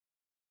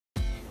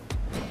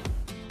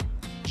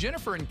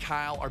Jennifer and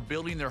Kyle are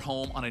building their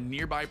home on a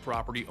nearby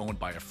property owned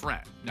by a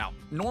friend. Now,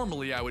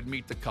 normally I would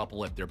meet the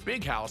couple at their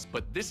big house,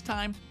 but this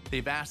time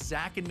they've asked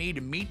Zach and me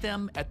to meet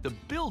them at the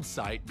build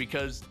site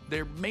because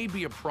there may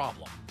be a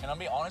problem. And I'll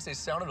be honest, they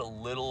sounded a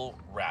little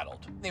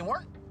rattled. They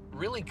weren't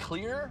really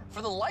clear.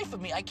 For the life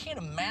of me, I can't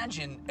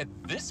imagine at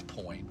this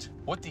point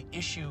what the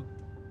issue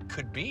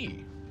could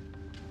be.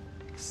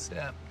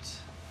 Except,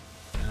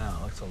 now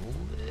it looks a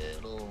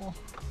little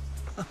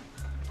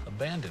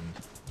abandoned.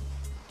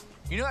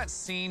 You know that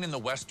scene in the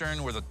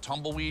Western where the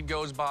tumbleweed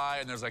goes by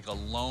and there's like a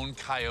lone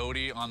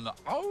coyote on the,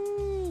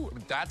 oh,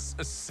 that's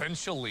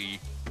essentially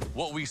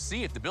what we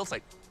see at the build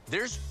site.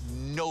 There's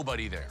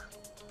nobody there.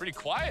 Pretty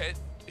quiet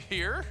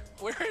here.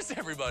 Where is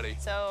everybody?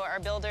 So our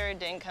builder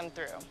didn't come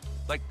through.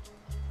 Like,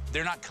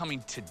 they're not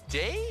coming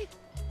today,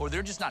 or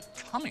they're just not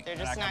coming? They're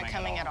just not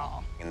coming at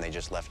all. And they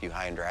just left you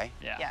high and dry?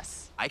 Yeah.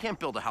 Yes. I can't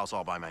build a house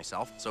all by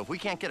myself, so if we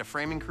can't get a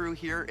framing crew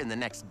here in the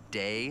next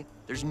day,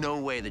 there's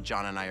no way that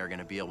John and I are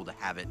gonna be able to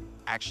have it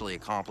actually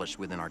accomplished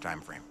within our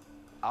time frame.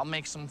 I'll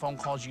make some phone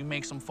calls, you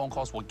make some phone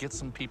calls, we'll get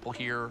some people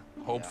here,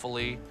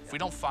 hopefully. Yeah. If we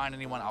don't find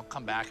anyone, I'll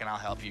come back and I'll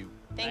help you.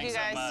 Thank you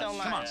guys so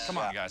much. Come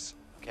on, guys.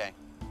 Okay.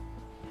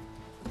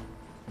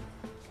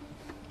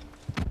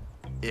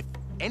 If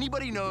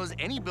anybody knows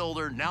any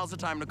builder, now's the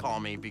time to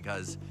call me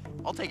because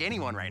I'll take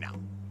anyone right now.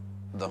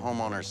 The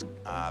homeowner's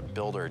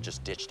builder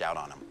just ditched out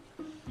on him.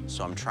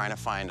 So I'm trying to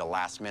find a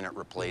last-minute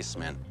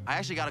replacement. I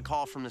actually got a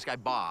call from this guy,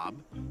 Bob,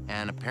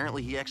 and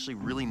apparently he actually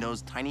really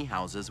knows tiny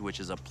houses, which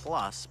is a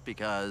plus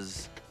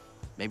because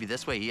maybe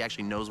this way he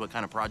actually knows what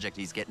kind of project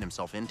he's getting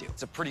himself into.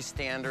 It's a pretty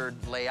standard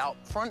layout.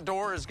 Front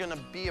door is gonna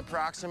be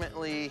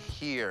approximately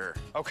here.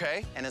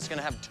 Okay. And it's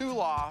gonna have 2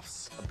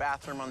 lofts, a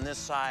bathroom on this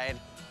side,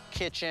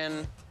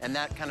 kitchen, and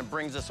that kind of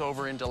brings us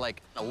over into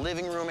like a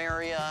living room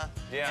area.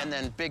 Yeah. And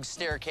then big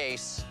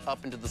staircase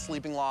up into the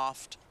sleeping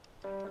loft.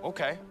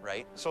 Okay.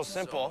 Right? So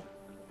simple.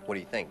 What do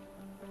you think?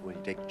 Will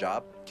you take the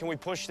job? Can we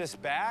push this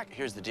back?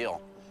 Here's the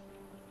deal.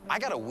 I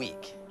got a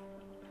week.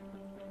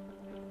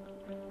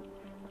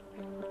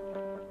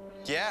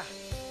 Yeah,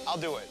 I'll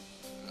do it.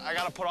 I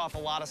gotta put off a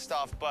lot of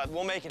stuff, but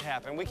we'll make it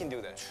happen. We can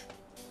do this.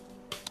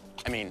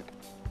 I mean,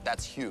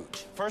 that's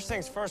huge. First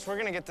things first, we're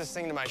gonna get this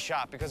thing to my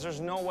shop because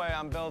there's no way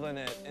I'm building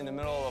it in the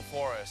middle of the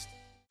forest.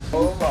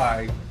 Oh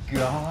my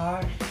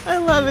gosh. I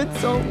love it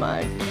so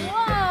much.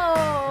 Whoa!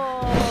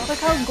 Look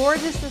how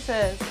gorgeous this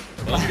is.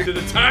 Welcome to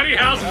the tiny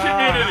house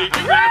community.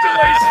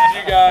 Congratulations,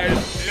 you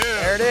guys.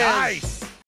 There it is. Nice.